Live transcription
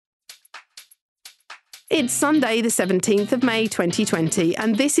It's Sunday, the 17th of May 2020,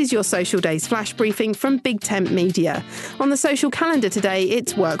 and this is your Social Days flash briefing from Big Tent Media. On the social calendar today,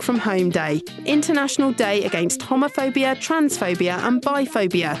 it's Work From Home Day, International Day Against Homophobia, Transphobia and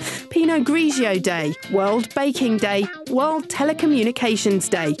Biphobia, Pinot Grigio Day, World Baking Day, World Telecommunications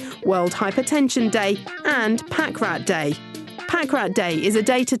Day, World Hypertension Day and Pack Rat Day. Pack Rat Day is a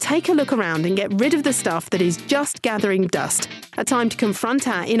day to take a look around and get rid of the stuff that is just gathering dust. A time to confront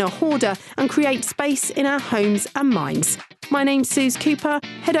our inner hoarder and create space in our homes and minds. My name's Suze Cooper.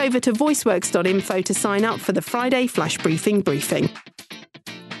 Head over to voiceworks.info to sign up for the Friday Flash Briefing.